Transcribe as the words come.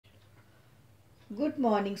Good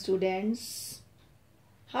morning, students.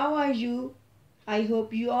 How are you? I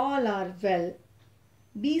hope you all are well.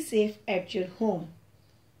 Be safe at your home.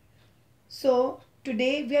 So,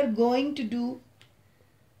 today we are going to do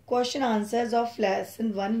question answers of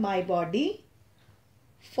lesson 1 My Body.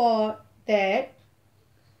 For that,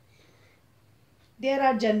 there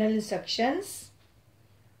are general instructions.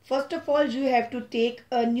 First of all, you have to take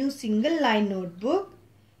a new single line notebook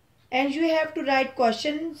and you have to write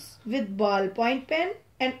questions with ballpoint pen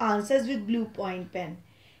and answers with blue point pen.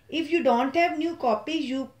 If you don't have new copy,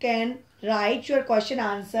 you can write your question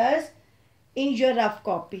answers in your rough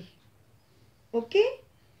copy. Okay?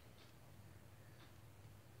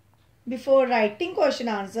 Before writing question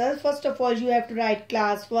answers, first of all, you have to write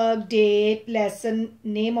classwork, date, lesson,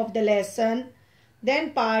 name of the lesson,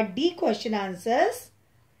 then part D question answers,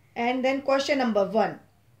 and then question number 1.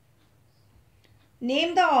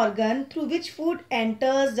 Name the organ through which food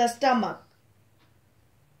enters the stomach.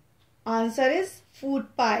 Answer is food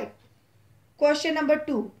pipe. Question number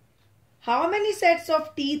 2. How many sets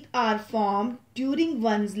of teeth are formed during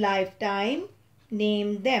one's lifetime?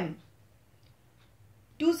 Name them.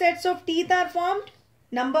 2 sets of teeth are formed.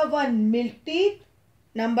 Number 1, milk teeth.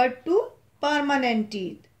 Number 2, permanent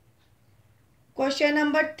teeth. Question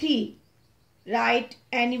number 3. Write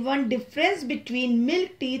any one difference between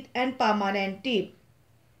milk teeth and permanent teeth.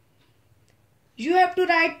 You have to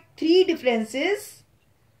write 3 differences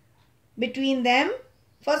between them.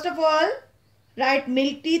 First of all, write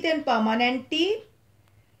milk teeth and permanent teeth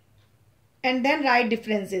and then write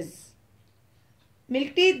differences.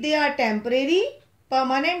 Milk teeth, they are temporary.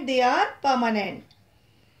 Permanent, they are permanent.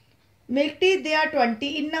 Milk teeth, they are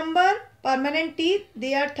 20 in number. Permanent teeth,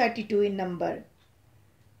 they are 32 in number.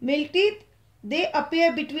 Milk teeth, they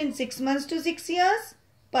appear between 6 months to 6 years.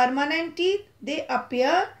 Permanent teeth, they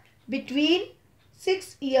appear between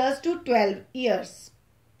 6 years to 12 years.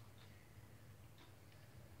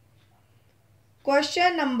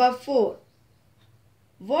 Question number 4.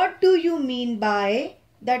 What do you mean by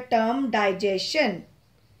the term digestion?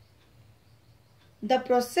 The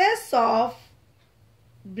process of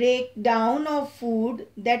breakdown of food,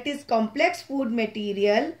 that is complex food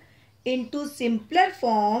material, into simpler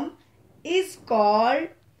form is called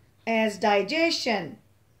as digestion.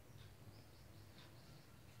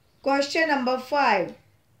 Question number 5.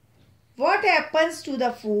 What happens to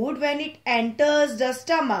the food when it enters the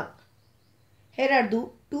stomach? Here are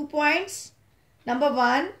 2 points. Number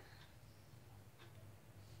 1,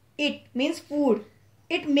 it means food.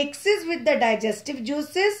 It mixes with the digestive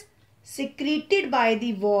juices secreted by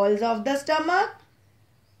the walls of the stomach.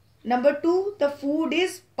 Number 2, the food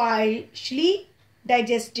is partially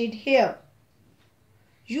digested here.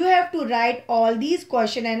 You have to write all these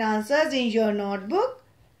question and answers in your notebook.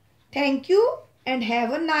 Thank you and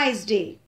have a nice day.